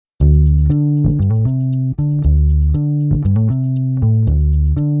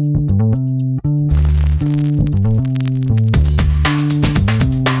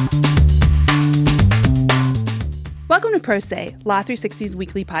Pro Se, Law 360's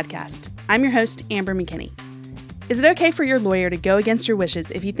weekly podcast. I'm your host, Amber McKinney. Is it okay for your lawyer to go against your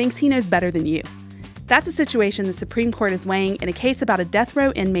wishes if he thinks he knows better than you? That's a situation the Supreme Court is weighing in a case about a death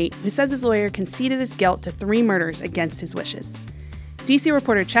row inmate who says his lawyer conceded his guilt to 3 murders against his wishes. DC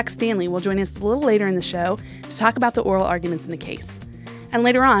reporter Chuck Stanley will join us a little later in the show to talk about the oral arguments in the case. And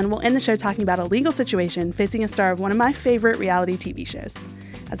later on, we'll end the show talking about a legal situation facing a star of one of my favorite reality TV shows.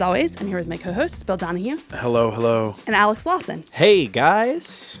 As always, I'm here with my co-hosts, Bill Donahue. Hello. And Alex Lawson. Hey,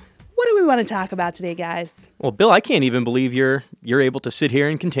 guys. What do we want to talk about today, guys? Well, Bill, I can't even believe you're able to sit here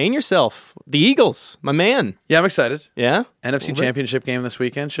and contain yourself. The Eagles, my man. Yeah, I'm excited. Yeah? NFC Championship game this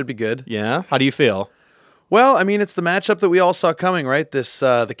weekend should be good. Yeah? How do you feel? Well, I mean, it's the matchup that we all saw coming, right?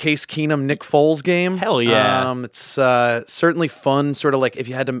 The Case Keenum-Nick Foles game. Hell yeah. It's certainly fun, sort of like if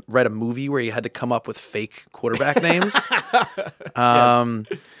you had to write a movie where you had to come up with fake quarterback names. Yes.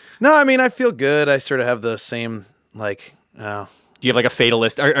 No, I mean, I feel good. I sort of have the same, Do you have like a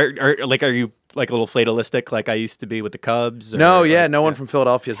fatalist? Are you like a little fatalistic like I used to be with the Cubs? No one from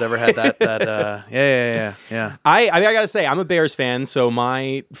Philadelphia has ever had that. Yeah. I gotta say, I'm a Bears fan, so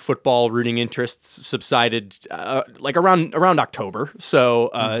my football rooting interests subsided around October. So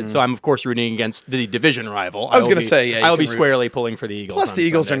I'm of course rooting against the division rival. I was gonna say, I'll be squarely pulling for the Eagles. Plus, the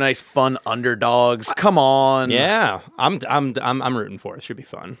Eagles Sunday. are nice, fun underdogs. Come on. Yeah, I'm rooting for it. Should be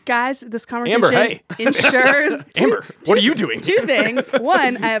fun. Guys, this conversation Amber, hey. ensures... Amber, what are you doing? 2 things.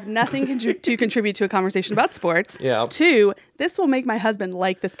 1, I have nothing to contribute to a conversation about sports. Yeah. 2, this will make my husband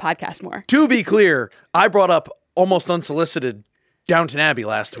like this podcast more. To be clear, I brought up almost unsolicited Downton Abbey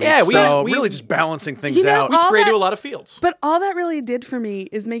last week. Yeah, we really just balancing things You know, out. We spray to a lot of fields. But all that really did for me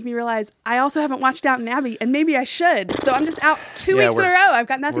is make me realize I also haven't watched Downton Abbey, and maybe I should. So I'm just out 2 weeks in a row. I've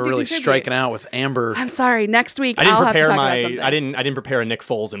got nothing to We're really contribute. striking out with Amber. I'm sorry. Next week I didn't I'll have to prepare talk about something. I didn't prepare a Nick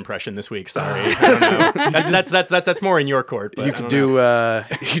Foles impression this week. Sorry, I don't know. That's more in your court. But You could do.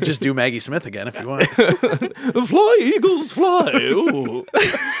 You could just do Maggie Smith again if you want. Fly, Eagles, fly. Ooh.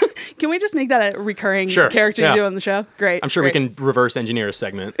 Can we just make that a recurring Sure, character yeah. you do on the show? Great. I'm sure great. we can reverse engineer a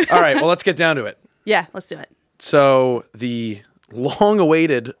segment. All right. Well, let's get down to it. Yeah, let's do it. So the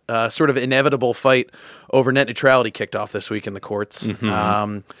long-awaited, sort of inevitable fight over net neutrality kicked off this week in the courts.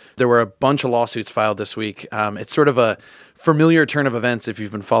 There were a bunch of lawsuits filed this week. It's sort of a familiar turn of events if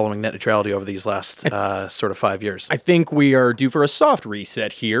you've been following net neutrality over these last sort of 5 years. I think we are due for a soft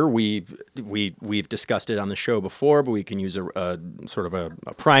reset here. We've discussed it on the show before, but we can use a sort of a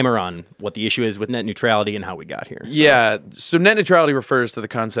primer on what the issue is with net neutrality and how we got here. Yeah. So net neutrality refers to the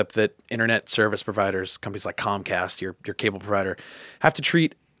concept that internet service providers, companies like Comcast, your cable provider, have to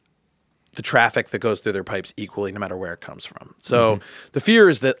treat the traffic that goes through their pipes equally no matter where it comes from. So the fear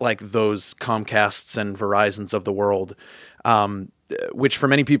is that like those Comcasts and Verizons of the world, which for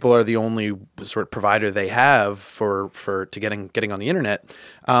many people are the only sort of provider they have for getting on the internet,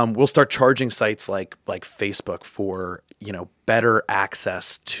 will start charging sites like Facebook for, better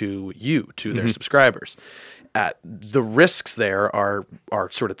access to their subscribers. The risks there are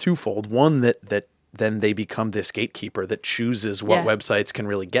sort of twofold. One, that then they become this gatekeeper that chooses what websites can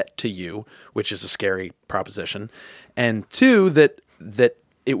really get to you, which is a scary proposition. And 2, that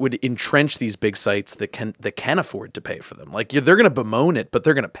it would entrench these big sites that can afford to pay for them. Like they're going to bemoan it, but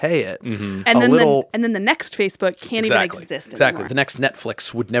they're going to pay it. And then the next Facebook can't even exist anymore. The next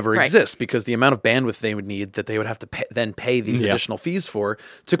Netflix would never exist because the amount of bandwidth they would need that they would have to pay these additional fees for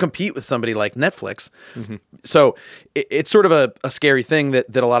to compete with somebody like Netflix. So it's sort of a scary thing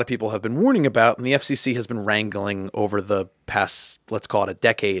that a lot of people have been warning about, and the FCC has been wrangling over the past, let's call it a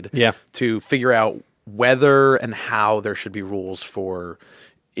decade, to figure out whether and how there should be rules for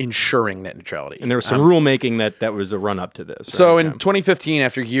ensuring net neutrality. And there was some rulemaking that was a run-up to this. So in 2015,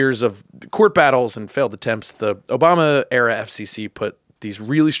 after years of court battles and failed attempts, the Obama-era FCC put these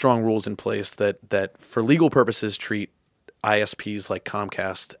really strong rules in place that for legal purposes treat ISPs like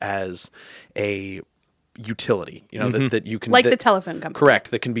Comcast as a utility, that you can... Like the telephone company.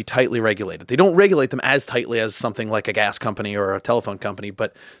 Correct, that can be tightly regulated. They don't regulate them as tightly as something like a gas company or a telephone company,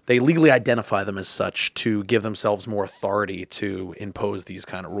 but they legally identify them as such to give themselves more authority to impose these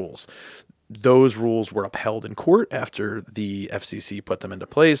kind of rules. Those rules were upheld in court after the FCC put them into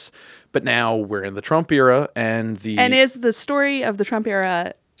place, but now we're in the Trump era, and is the story of the Trump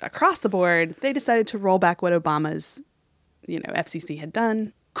era across the board, they decided to roll back what Obama's, FCC had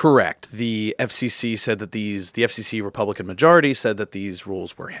done. Correct. The FCC said that the FCC Republican majority said that these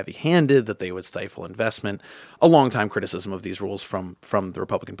rules were heavy-handed, that they would stifle investment. A long-time criticism of these rules from the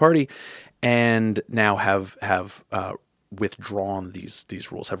Republican Party, and now have withdrawn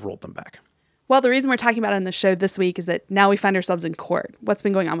these rules, have rolled them back. Well, the reason we're talking about it on the show this week is that now we find ourselves in court. What's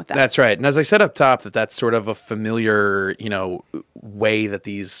been going on with that? That's right. And as I said up top, that's sort of a familiar, way that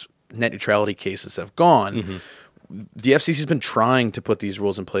these net neutrality cases have gone. Mm-hmm. The FCC has been trying to put these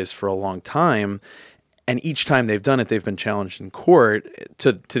rules in place for a long time, and each time they've done it, they've been challenged in court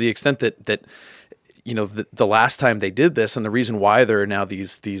to the extent that the last time they did this, and the reason why there are now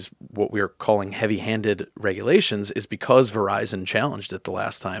these what we are calling heavy-handed regulations is because Verizon challenged it the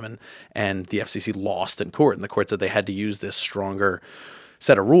last time, and the FCC lost in court, and the court said they had to use this stronger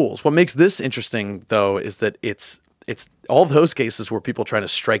set of rules. What makes this interesting, though, is that it's all those cases where people trying to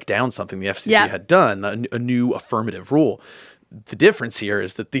strike down something the FCC had done, a new affirmative rule. The difference here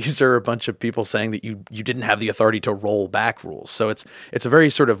is that these are a bunch of people saying that you didn't have the authority to roll back rules. So it's a very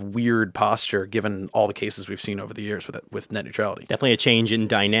sort of weird posture given all the cases we've seen over the years with net neutrality. Definitely a change in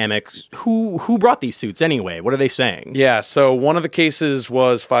dynamics. Who brought these suits anyway? What are they saying? Yeah, so one of the cases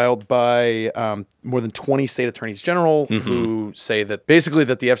was filed by more than 20 state attorneys general who say that basically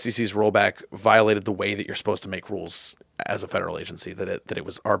that the FCC's rollback violated the way that you're supposed to make rules as a federal agency, that it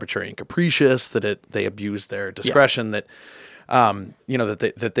was arbitrary and capricious, that they abused their discretion, that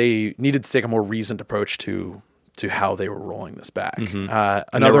they needed to take a more reasoned approach to how they were rolling this back. And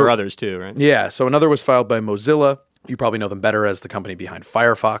there were others too, right? Yeah. So another was filed by Mozilla. You probably know them better as the company behind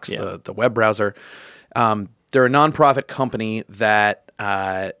Firefox, the web browser. They're a nonprofit company that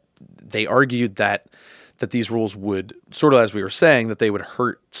they argued that these rules would, sort of as we were saying, that they would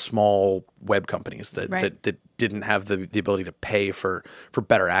hurt small web companies that didn't have the ability to pay for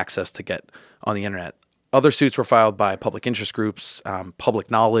better access to get on the internet. Other suits were filed by public interest groups,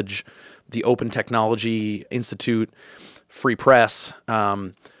 Public Knowledge, the Open Technology Institute, Free Press.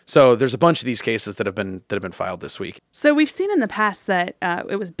 So there's a bunch of these cases that have been filed this week. So we've seen in the past that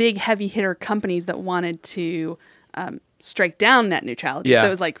it was big, heavy hitter companies that wanted to strike down net neutrality. Yeah. So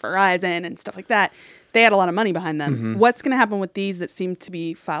it was like Verizon and stuff like that. They had a lot of money behind them. Mm-hmm. What's going to happen with these that seem to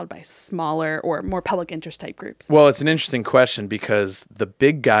be filed by smaller or more public interest type groups? Well, it's an interesting question because the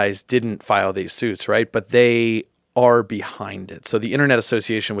big guys didn't file these suits, right? But they are behind it. So the Internet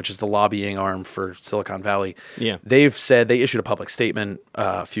Association, which is the lobbying arm for Silicon Valley, they've said, they issued a public statement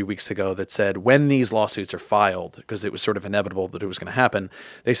a few weeks ago that said when these lawsuits are filed, because it was sort of inevitable that it was going to happen,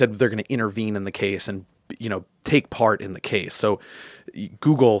 they said they're going to intervene in the case and take part in the case. So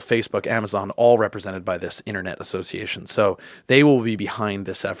Google, Facebook, Amazon, all represented by this Internet Association. So they will be behind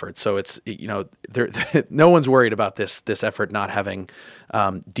this effort. So it's, no one's worried about this effort not having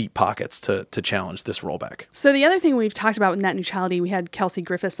deep pockets to challenge this rollback. So the other thing we've talked about with net neutrality, we had Kelsey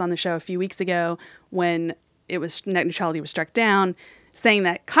Griffiths on the show a few weeks ago when net neutrality was struck down, saying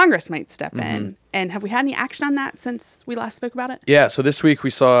that Congress might step in. And have we had any action on that since we last spoke about it? Yeah, so this week we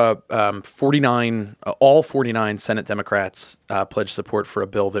saw all 49 Senate Democrats pledge support for a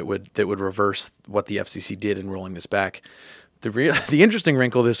bill that would reverse what the FCC did in rolling this back. The interesting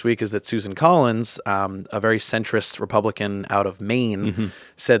wrinkle this week is that Susan Collins, a very centrist Republican out of Maine,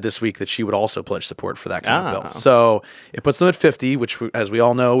 said this week that she would also pledge support for that kind of bill. So it puts them at 50, which, as we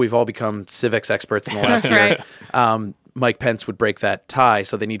all know, we've all become civics experts in the last year. Right. Mike Pence would break that tie,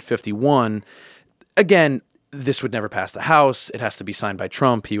 so they need 51. Again, this would never pass the House. It has to be signed by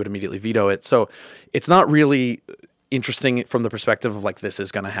Trump. He would immediately veto it. So it's not really interesting from the perspective of this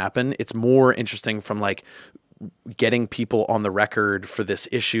is going to happen. It's more interesting from getting people on the record for this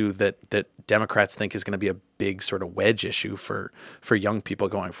issue that Democrats think is going to be a big sort of wedge issue for young people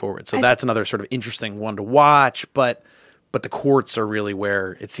going forward. So that's another sort of interesting one to watch, but the courts are really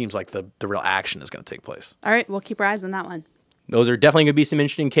where it seems like the real action is going to take place. All right, we'll keep our eyes on that one. Those are definitely going to be some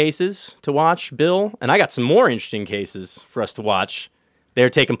interesting cases to watch, Bill. And I got some more interesting cases for us to watch. They're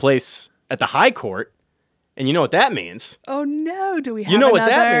taking place at the High Court. And you know what that means? Oh, no. Do we have another? What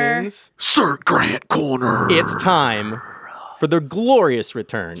that means? Cert Grant Corner. It's time for the glorious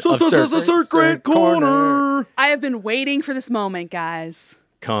return of Cert Grant Corner. I have been waiting for this moment, guys.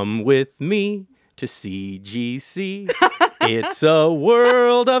 Come with me to CGC. It's a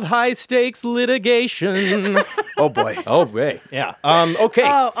world of high-stakes litigation. Oh, boy. Oh, boy. Yeah. Okay.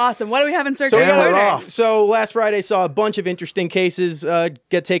 Oh, awesome. What do we have in Cert Grant Corner? So last Friday saw a bunch of interesting cases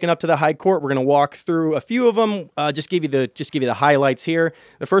get taken up to the High Court. We're going to walk through a few of them. Just give you the highlights here.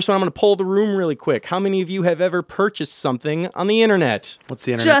 The first one, I'm going to poll the room really quick. How many of you have ever purchased something on the internet? What's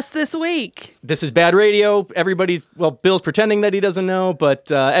the internet? Just this week. This is bad radio. Bill's pretending that he doesn't know,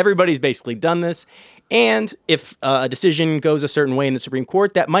 but everybody's basically done this. And if a decision goes a certain way in the Supreme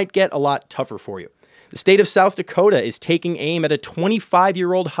Court, that might get a lot tougher for you. The state of South Dakota is taking aim at a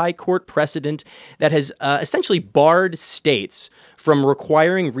 25-year-old high court precedent that has essentially barred states from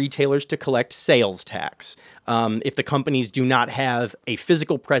requiring retailers to collect sales tax if the companies do not have a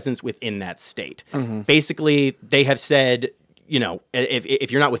physical presence within that state. Basically, they have said,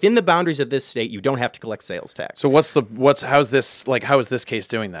 if you're not within the boundaries of this state, you don't have to collect sales tax. So how is this case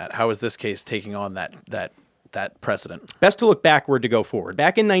doing that? How is this case taking on that precedent? Best to look backward to go forward.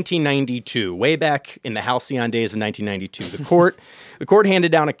 Back in 1992, way back in the halcyon days of 1992, the court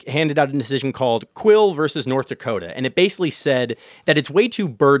handed out a decision called Quill versus North Dakota, and it basically said that it's way too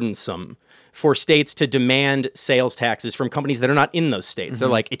burdensome for states to demand sales taxes from companies that are not in those states. They're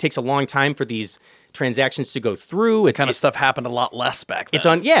like, it takes a long time for these transactions to go through. That kind of stuff happened a lot less back then.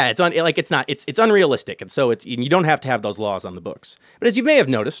 It's unrealistic. And so you don't have to have those laws on the books. But as you may have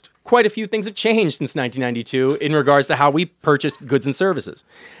noticed, quite a few things have changed since 1992 in regards to how we purchase goods and services.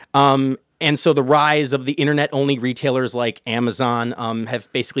 And so the rise of the internet-only retailers like Amazon have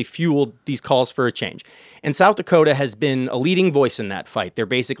basically fueled these calls for a change. And South Dakota has been a leading voice in that fight. They're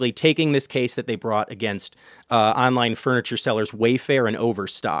basically taking this case that they brought against online furniture sellers Wayfair and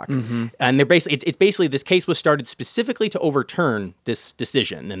Overstock. And they're basically this case was started specifically to overturn this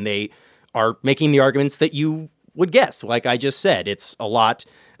decision. And they are making the arguments that you would guess. Like I just said, it's a lot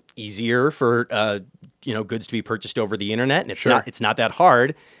easier for goods to be purchased over the internet, and it's not that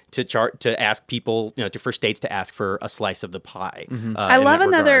hard to ask people, for states to ask for a slice of the pie. I love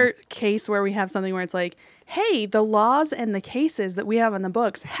another case where we have something where it's like, hey, the laws and the cases that we have on the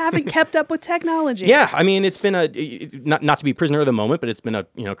books haven't kept up with technology. Yeah, I mean, it's been not to be prisoner of the moment, but it's been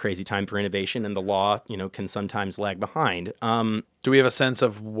a crazy time for innovation, and the law can sometimes lag behind. Do we have a sense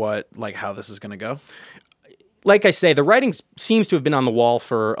of how this is going to go? Like I say, the writing seems to have been on the wall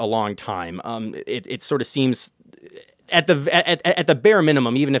for a long time. It sort of seems at the bare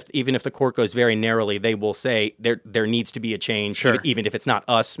minimum, even if the court goes very narrowly, they will say there needs to be a change. Sure. Even if it's not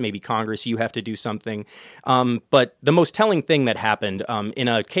us, maybe Congress, you have to do something. But the most telling thing that happened in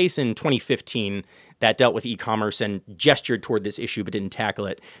a case in 2015 that dealt with e-commerce and gestured toward this issue but didn't tackle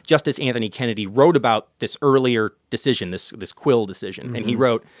it, Justice Anthony Kennedy wrote about this earlier decision, this Quill decision, and he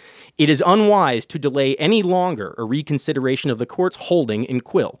wrote, "It is unwise to delay any longer a reconsideration of the court's holding in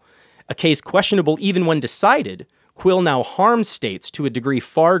Quill. A case questionable even when decided, Quill now harms states to a degree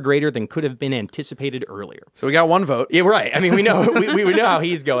far greater than could have been anticipated earlier." So we got one vote. Yeah, right. I mean, we know we know how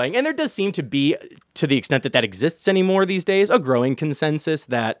he's going, and there does seem to be, to the extent that exists anymore these days, a growing consensus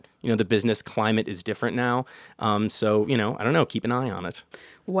that the business climate is different now. So I don't know. Keep an eye on it.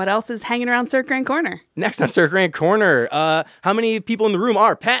 What else is hanging around Cirque Grand Corner? Next on Cirque Grand Corner, how many people in the room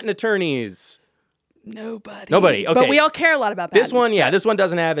are patent attorneys? Nobody. Okay. But we all care a lot about patents. This one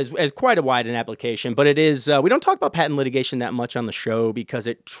doesn't have as quite a wide an application, but it is, we don't talk about patent litigation that much on the show because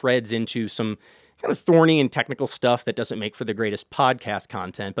it treads into some kind of thorny and technical stuff that doesn't make for the greatest podcast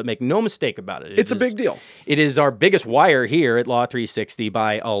content, but make no mistake about it. It's a big deal. It is our biggest wire here at Law 360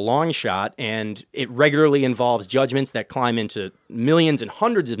 by a long shot, and it regularly involves judgments that climb into millions and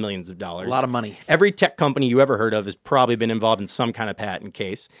hundreds of millions of dollars. A lot of money. Every tech company you ever heard of has probably been involved in some kind of patent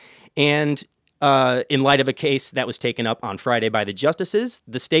case. And in light of a case that was taken up on Friday by the justices,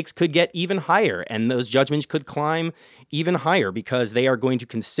 the stakes could get even higher, and those judgments could climb even higher because they are going to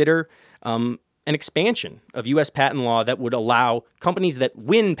consider an expansion of U.S. patent law that would allow companies that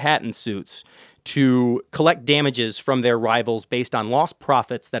win patent suits to collect damages from their rivals based on lost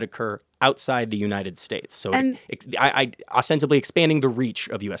profits that occur outside the United States. So I ostensibly expanding the reach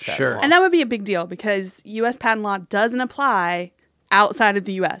of U.S. patent law. And that would be a big deal because U.S. patent law doesn't apply outside of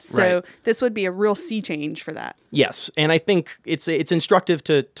the U.S. So this would be a real sea change for that. Yes, and I think it's instructive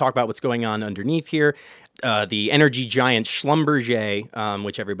to talk about what's going on underneath here. The energy giant Schlumberger,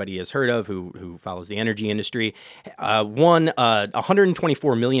 which everybody has heard of, who follows the energy industry, won a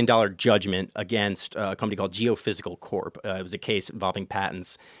 $124 million judgment against a company called Geophysical Corp. It was a case involving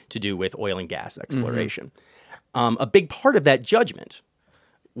patents to do with oil and gas exploration. A big part of that judgment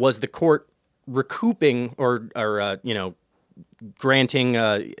was the court recouping or granting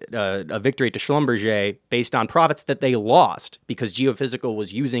a victory to Schlumberger based on profits that they lost because Geophysical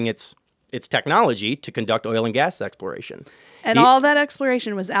was using its technology to conduct oil and gas exploration. And all that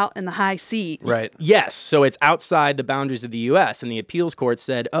exploration was out in the high seas. Right. Yes. So it's outside the boundaries of the U.S. And the appeals court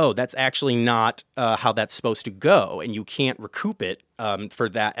said, oh, that's actually not how that's supposed to go. And you can't recoup it for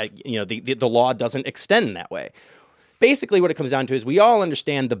that. The law doesn't extend that way. Basically, what it comes down to is we all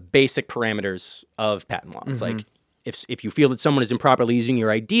understand the basic parameters of patent law. It's like if you feel that someone is improperly using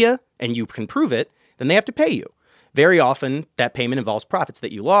your idea and you can prove it, then they have to pay you. Very often, that payment involves profits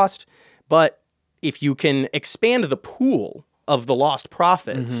that you lost. But if you can expand the pool of the lost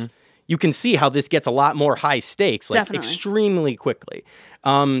profits, you can see how this gets a lot more high stakes, like Definitely. extremely quickly.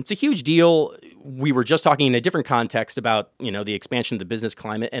 It's a huge deal. We were just talking in a different context about, the expansion of the business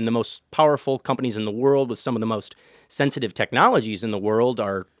climate, and the most powerful companies in the world with some of the most sensitive technologies in the world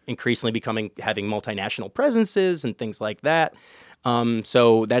are increasingly having multinational presences and things like that.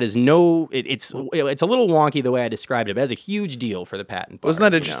 So that is it's a little wonky the way I described it, but it's a huge deal for the patent bars.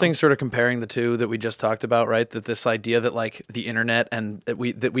 Wasn't that interesting, sort of comparing the two that we just talked about, right? That this idea that like the internet and that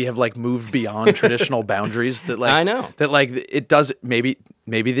we have like moved beyond traditional boundaries, that like I know. that like it does maybe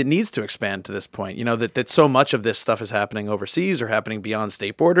that needs to expand to this point. That so much of this stuff is happening overseas or happening beyond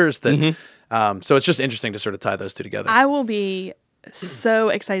state borders that so it's just interesting to sort of tie those two together. I will be so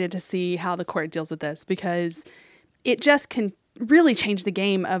excited to see how the court deals with this, because it just can really change the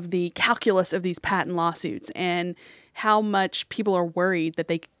game of the calculus of these patent lawsuits and how much people are worried that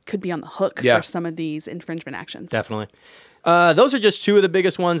they could be on the hook for some of these infringement actions. Definitely. Those are just two of the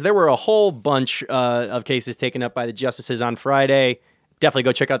biggest ones. There were a whole bunch of cases taken up by the justices on Friday. Definitely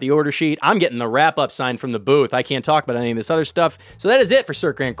go check out the order sheet. I'm getting the wrap-up sign from the booth. I can't talk about any of this other stuff. So that is it for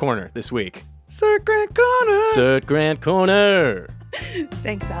Cert Grant Corner this week. Cert Grant Corner! Cert Grant Corner!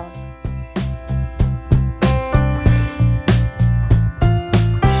 Thanks, Alex.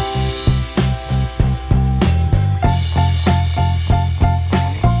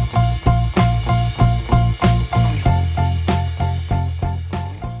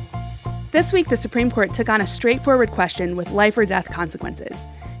 This week, the Supreme Court took on a straightforward question with life or death consequences.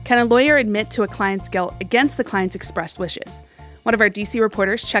 Can a lawyer admit to a client's guilt against the client's expressed wishes? One of our DC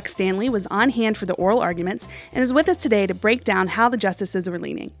reporters, Chuck Stanley, was on hand for the oral arguments and is with us today to break down how the justices were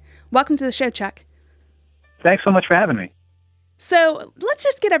leaning. Welcome to the show, Chuck. Thanks so much for having me. So let's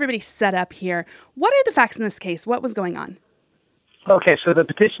just get everybody set up here. What are the facts in this case? What was going on? Okay, so the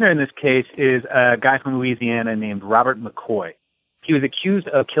petitioner in this case is a guy from Louisiana named Robert McCoy. He was accused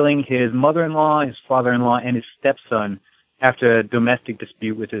of killing his mother-in-law, his father-in-law, and his stepson after a domestic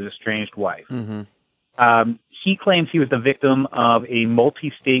dispute with his estranged wife. He claims he was the victim of a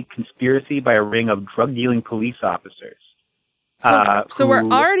multi-state conspiracy by a ring of drug-dealing police officers. So we're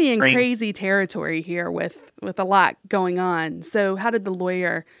already in crazy territory here with a lot going on. So how did the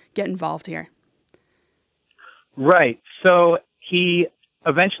lawyer get involved here? Right. So he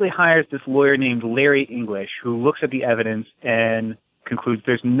eventually hires this lawyer named Larry English, who looks at the evidence and concludes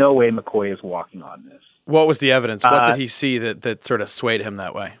there's no way McCoy is walking on this. What was the evidence? What did he see that sort of swayed him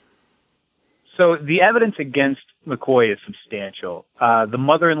that way? So the evidence against McCoy is substantial. The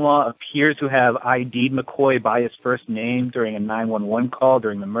mother-in-law appears to have ID'd McCoy by his first name during a 911 call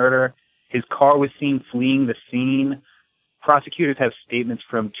during the murder. His car was seen fleeing the scene. Prosecutors have statements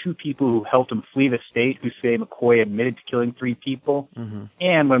from two people who helped him flee the state who say McCoy admitted to killing 3 people.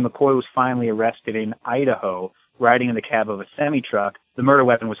 And when McCoy was finally arrested in Idaho, riding in the cab of a semi-truck, the murder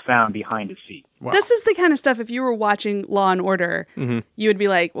weapon was found behind his seat. Wow. This is the kind of stuff, if you were watching Law & Order, you would be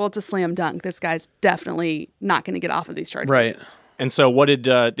like, well, it's a slam dunk. This guy's definitely not going to get off of these charges. Right. And so what did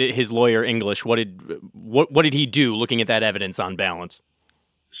his lawyer, English, what did he do looking at that evidence on balance?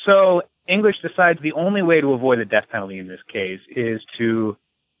 So English decides the only way to avoid the death penalty in this case is to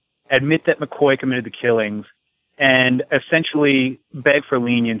admit that McCoy committed the killings and essentially beg for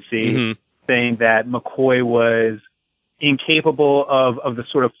leniency, saying that McCoy was incapable of the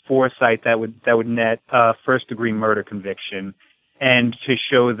sort of foresight that would net a first-degree murder conviction, and to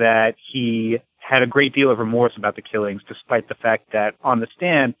show that he had a great deal of remorse about the killings, despite the fact that on the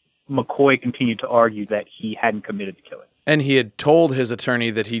stand, McCoy continued to argue that he hadn't committed the killing. And he had told his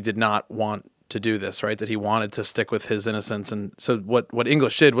attorney that he did not want to do this, right? That he wanted to stick with his innocence. And so what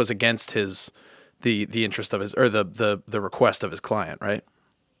English did was against the interest of his, or the request of his client, right?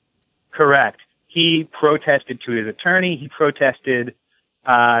 Correct. He protested to his attorney. He protested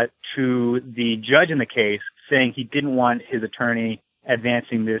to the judge in the case, saying he didn't want his attorney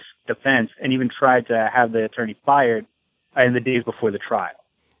advancing this defense, and even tried to have the attorney fired in the days before the trial.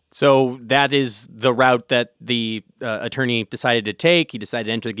 So that is the route that the attorney decided to take. He decided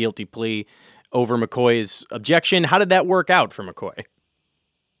to enter the guilty plea over McCoy's objection. How did that work out for McCoy?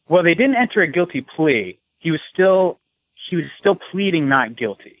 Well, they didn't enter a guilty plea. He was still pleading not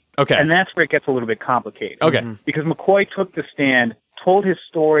guilty. Okay. And that's where it gets a little bit complicated. Okay. Because McCoy took the stand, told his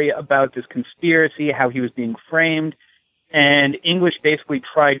story about this conspiracy, how he was being framed, and English basically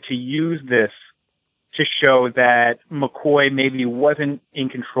tried to use this to show that McCoy maybe wasn't in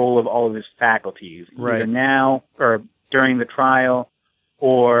control of all of his faculties, either now or during the trial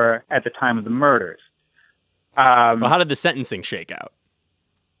or at the time of the murders. Well, how did the sentencing shake out?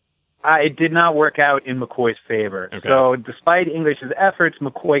 It did not work out in McCoy's favor. Okay. So despite English's efforts,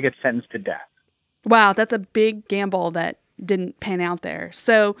 McCoy gets sentenced to death. Wow, that's a big gamble that didn't pan out there.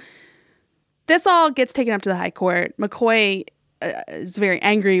 So This all gets taken up to the high court. McCoy is very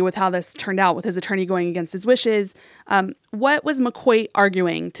angry with how this turned out with his attorney going against his wishes. What was McCoy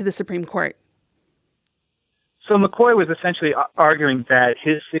arguing to the Supreme Court? So McCoy was essentially arguing that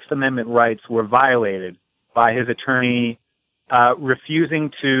his Sixth Amendment rights were violated by his attorney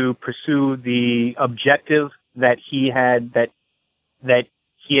refusing to pursue the objective that he had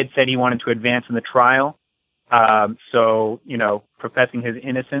said he wanted to advance in the trial. Professing his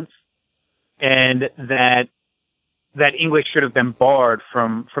innocence, and that English should have been barred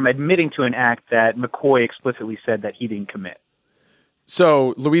from admitting to an act that McCoy explicitly said that he didn't commit.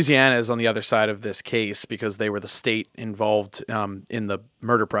 So Louisiana is on the other side of this case because they were the state involved in the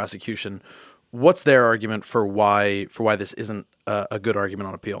murder prosecution. What's their argument for why this isn't a good argument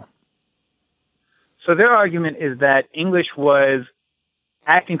on appeal? So their argument is that English was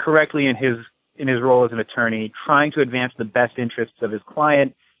acting correctly in his role as an attorney, trying to advance the best interests of his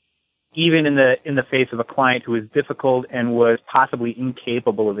client, even in the face of a client who was difficult and was possibly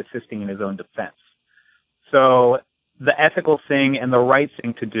incapable of assisting in his own defense. So the ethical thing and the right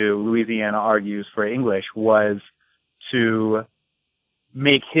thing to do, Louisiana argues for English, was to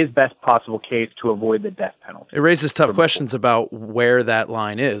make his best possible case to avoid the death penalty. It raises tough questions about where that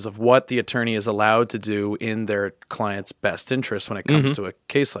line is, of what the attorney is allowed to do in their client's best interest when it comes to a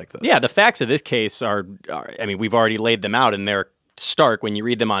case like this. Yeah, the facts of this case are, I mean, we've already laid them out, and they're stark when you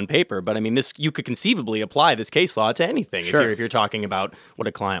read them on paper. But I mean, you could conceivably apply this case law to anything if you're talking about what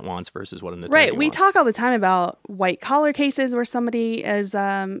a client wants versus what an attorney wants. Right. We talk all the time about white collar cases where somebody is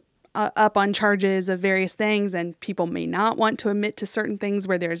up on charges of various things, and people may not want to admit to certain things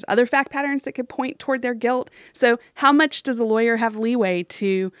where there's other fact patterns that could point toward their guilt. So how much does a lawyer have leeway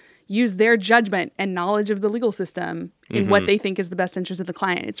to use their judgment and knowledge of the legal system in what they think is the best interest of the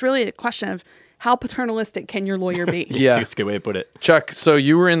client? It's really a question of how paternalistic can your lawyer be? Yeah. It's a good way to put it. Chuck, so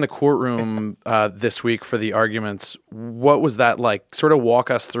you were in the courtroom this week for the arguments. What was that like? Sort of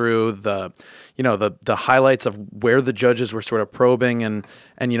walk us through the highlights of where the judges were sort of probing and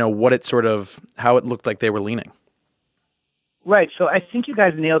what it sort of, how it looked like they were leaning. Right. So I think you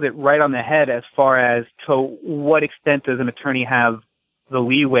guys nailed it right on the head as far as to what extent does an attorney have the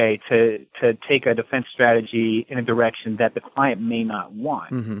leeway to take a defense strategy in a direction that the client may not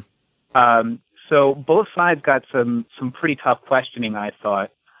want. Mm-hmm. So both sides got some pretty tough questioning, I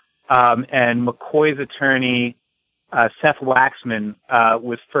thought. And McCoy's attorney, Seth Waxman,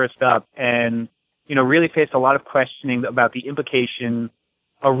 was first up and, really faced a lot of questioning about the implication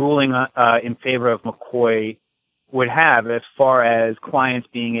a ruling in favor of McCoy would have as far as clients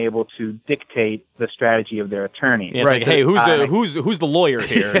being able to dictate the strategy of their attorney. Yeah, right. Like, hey, who's the lawyer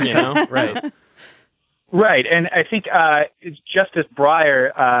here? Right. Right. And I think Justice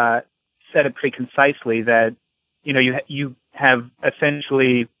Breyer said it pretty concisely that you have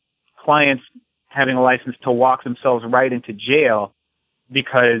essentially clients having a license to walk themselves right into jail,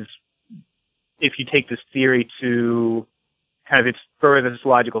 because if you take this theory to kind of its furthest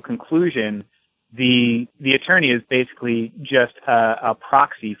logical conclusion, the attorney is basically just a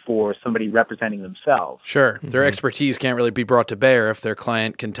proxy for somebody representing themselves. Sure. Mm-hmm. Their expertise can't really be brought to bear if their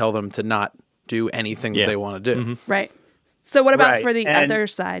client can tell them to not do anything that they want to do. Mm-hmm. Right. So what about for the other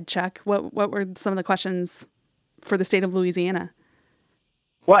side, Chuck? What were some of the questions for the state of Louisiana?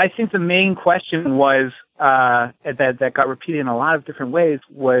 Well, I think the main question was that got repeated in a lot of different ways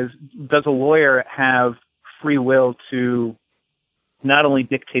was, does a lawyer have free will to not only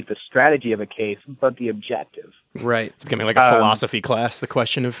dictate the strategy of a case, but the objective? Right. It's becoming like a philosophy class, the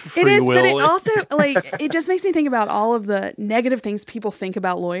question of free will. It is, but it also, it just makes me think about all of the negative things people think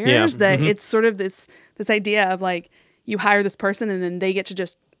about lawyers, that it's sort of this idea of you hire this person and then they get to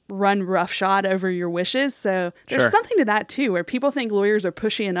just run roughshod over your wishes. So there's something to that too, where people think lawyers are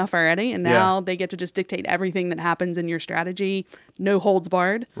pushy enough already, and now they get to just dictate everything that happens in your strategy, no holds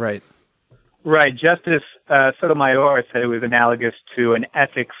barred. Right. Right. Justice Sotomayor said it was analogous to an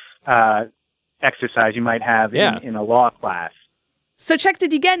ethics exercise you might have in a law class. So, Chuck,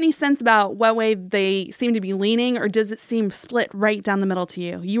 did you get any sense about what way they seem to be leaning, or does it seem split right down the middle to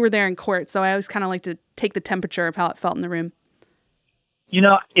you? You were there in court, so I always kind of like to take the temperature of how it felt in the room.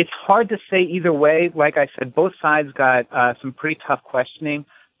 It's hard to say either way. Like I said, both sides got some pretty tough questioning.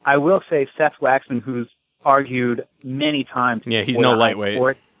 I will say Seth Waxman, who's argued many times. Yeah, he's no lightweight.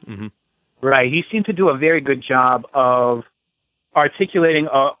 Mm-hmm. Right. He seemed to do a very good job of articulating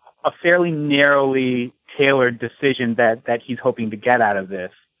a fairly narrowly tailored decision that he's hoping to get out of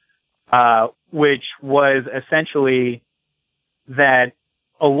this, which was essentially that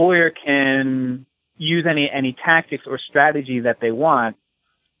a lawyer can use any tactics or strategy that they want,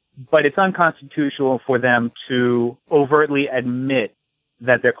 but it's unconstitutional for them to overtly admit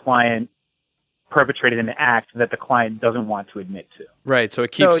that their client perpetrated an act that the client doesn't want to admit to. Right. So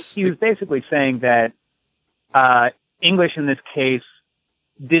it keeps. So he was basically saying that English in this case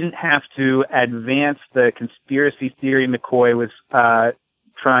didn't have to advance the conspiracy theory McCoy was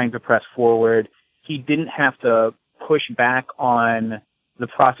trying to press forward. He didn't have to push back on the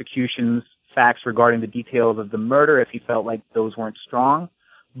prosecution's facts regarding the details of the murder if he felt like those weren't strong.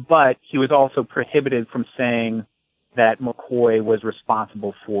 But he was also prohibited from saying that McCoy was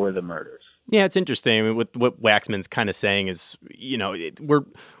responsible for the murders. Yeah, it's interesting. I mean, what Waxman's kind of saying is,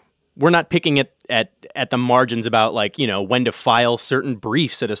 we're not picking it at the margins about like, when to file certain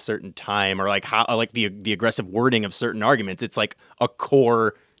briefs at a certain time or like how like the aggressive wording of certain arguments. It's like a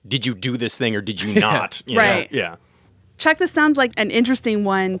core, did you do this thing or did you not? Right. Yeah. Chuck, this sounds like an interesting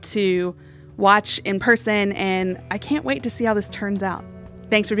one to watch in person, and I can't wait to see how this turns out.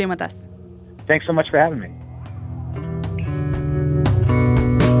 Thanks for being with us. Thanks so much for having me.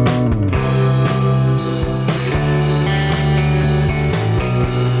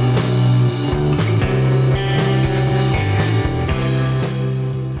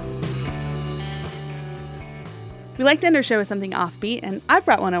 We like to end our show with something offbeat, and I've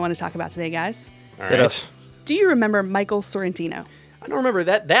brought one I want to talk about today, guys. All Hit right. us. Do you remember Michael Sorrentino? I don't remember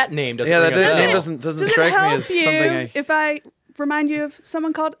that name. Doesn't Yeah, ring that a bell. name doesn't Does it strike me help as you something. if I remind you of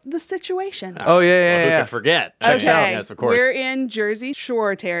someone called The Situation? Oh yeah, Well, yeah, who yeah. could forget? Check Okay, it out. Yes, of course. we're in Jersey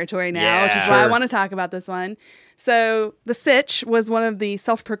Shore territory now, Yeah. which is why I Sure. want to talk about this one. So The Sitch was one of the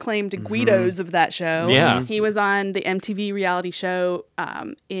self-proclaimed Guidos of that show. Yeah. He was on the MTV reality show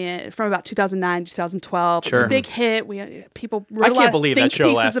from about 2009 to 2012. It was Sure. a big hit. People wrote I a lot can't of believe that think show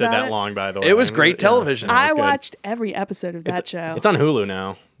pieces lasted about that it. long, by the way. It was great television. I It was good. watched every episode of that show. It's on Hulu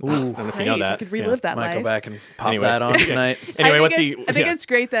now. I don't know if you know Great, that. I could relive that Might life. go back and pop Anyway. that on tonight. Anyway, I what's think he? I think it's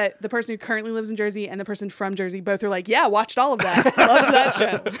great that the person who currently lives in Jersey and the person from Jersey both are like, yeah, watched all of that. Loved that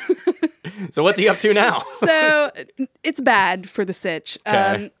show. So what's he up to now? So it's bad for the Sitch.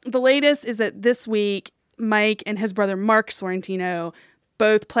 Okay. The latest is that this week, Mike and his brother Mark Sorrentino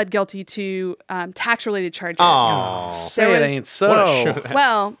both pled guilty to tax-related charges. Oh, Say There it was- ain't so.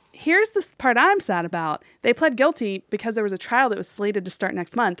 Well, here's the part I'm sad about. They pled guilty because there was a trial that was slated to start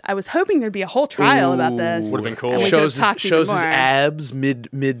next month. I was hoping there'd be a whole trial about this. Would've been cool. and we could've Shows talked his, even shows his more. abs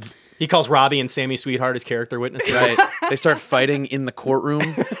mid. he calls Robbie and Sammy Sweetheart his character witnesses. Right. They start fighting in the courtroom.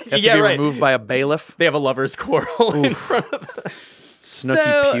 Have Yeah, to be right. removed by a bailiff. They have a lovers' quarrel in front of them. Snooky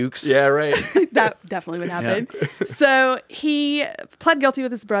So- pukes. Yeah, right. That definitely would happen. So he pled guilty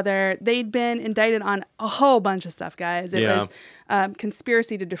with his brother. They'd been indicted on a whole bunch of stuff, guys. It Yeah. was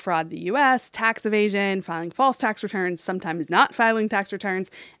conspiracy to defraud the U.S., tax evasion, filing false tax returns, sometimes not filing tax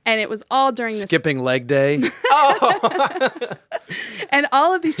returns. And it was all during this. Skipping leg day. And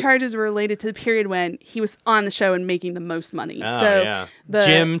all of these charges were related to the period when he was on the show and making the most money. Oh, so yeah. the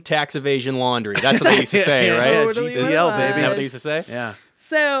Jim Tax Evasion Laundry. That's what they used to say, Yeah, right? yeah, Totally GTL, was. baby. Isn't that what they used to say? Yeah.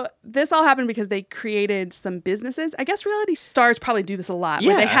 So this all happened because they created some businesses. I guess reality stars probably do this a lot,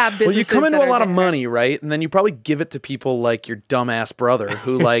 where they Yeah. have Well, businesses. you come into that a lot are of there. money, right? And then you probably give it to people like your dumbass brother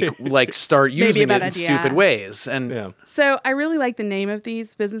who like start Maybe a using it bad in idea. stupid ways. And Yeah. So I really like the name of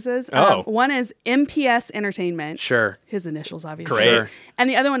these businesses. Oh. One is MPS Entertainment. sure. His initials, obviously. Great. Sure. And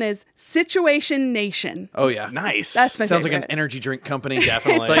the other one is Situation Nation. Oh yeah. Nice. That's my Sounds favorite. like an energy drink company.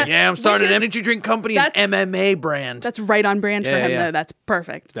 Definitely. It's like, yeah, I'm starting an is- energy drink company, an that's- MMA brand. That's right on brand for Yeah, him, yeah. though. That's perfect.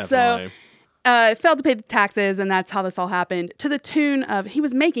 Definitely. So failed to pay the taxes, and that's how this all happened. To the tune of, he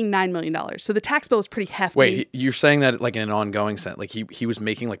was making $9 million. So the tax bill was pretty hefty. Wait, you're saying that like in an ongoing sense, like he was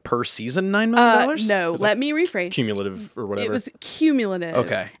making like per season $9 million? No, let me rephrase. Cumulative or whatever. It was cumulative.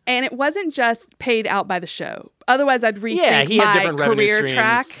 Okay. And it wasn't just paid out by the show. Otherwise, I'd rethink Yeah, he had my different revenue career streams.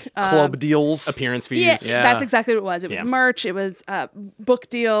 track. Club deals. appearance fees. Yeah, Yeah. that's exactly what it was. It was Yeah. merch. It was book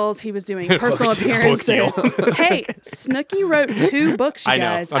deals. He was doing personal Book deal. appearances. Book deal. Hey, Snooki wrote 2 books, you I know.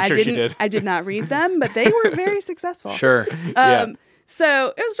 guys. I'm sure she didn't. did. I did not read them, but they were very successful. Sure. Yeah.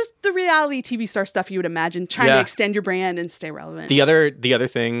 So it was just the reality TV star stuff you would imagine, trying to Yeah. extend your brand and stay relevant. The other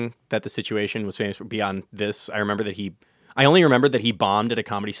thing that the Situation was famous for beyond this, I only remembered that he bombed at a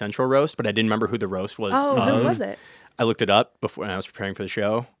Comedy Central roast, but I didn't remember who the roast was. oh, who of. was it? I looked it up before when I was preparing for the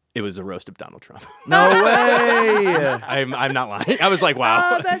show. It was a roast of Donald Trump. No way. I'm not lying. I was like,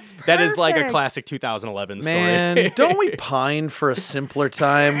 wow, Oh, that's that is like a perfect. classic 2011 story. Man, don't we pine for a simpler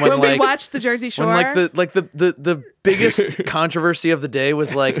time When we like watched the Jersey Shore. when the biggest controversy of the day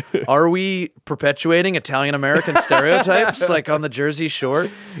was like, are we perpetuating Italian American stereotypes like on the Jersey Shore?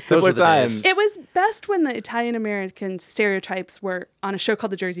 Those were the time. days. It was best when the Italian American stereotypes were on a show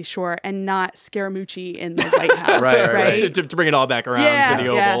called The Jersey Shore and not Scaramucci in the White House. Right. to bring it all back around Yeah, to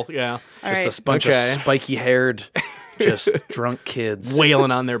the yeah. Oval. Yeah. All Just right. a bunch Okay. of spiky haired just drunk kids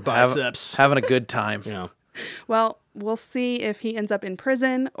Wailing on their biceps. having a good time. You know. Well, we'll see if he ends up in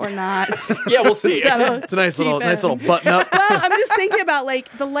prison or not. Yeah, we'll see. It's a nice little button up. Well, I'm just thinking about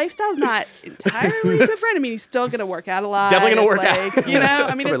like the lifestyle's not entirely different. I mean, he's still gonna work out a lot. Definitely gonna work like, out. You know,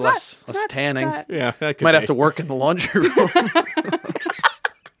 I mean, Probably it's less not tanning. that- Yeah, that could Might be. have to work in the laundry room.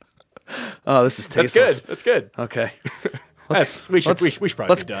 Oh, this is That's tasteless. good. That's good. Okay. We should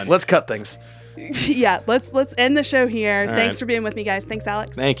probably be done. Let's cut things. Yeah, let's end the show here. All Thanks right. for being with me, guys. Thanks,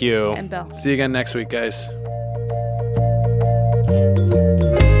 Alex Thank you. and Bill. See you again next week, guys.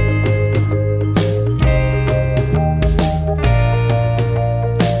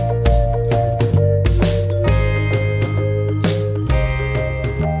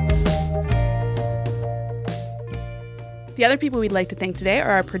 The other people we'd like to thank today are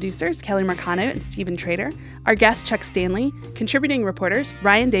our producers, Kelly Marcano and Stephen Trader, our guest, Chuck Stanley, contributing reporters,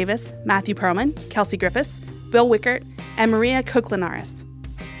 Ryan Davis, Matthew Perlman, Kelsey Griffiths, Bill Wickert, and Maria Koklanaris.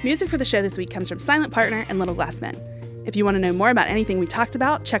 Music for the show this week comes from Silent Partner and Little Glass Men. If you want to know more about anything we talked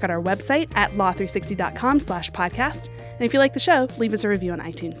about, check out our website at law360.com/podcast. And if you like the show, leave us a review on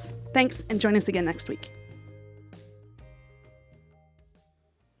iTunes. Thanks, and join us again next week.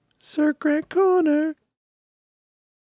 Sir Grant Corner.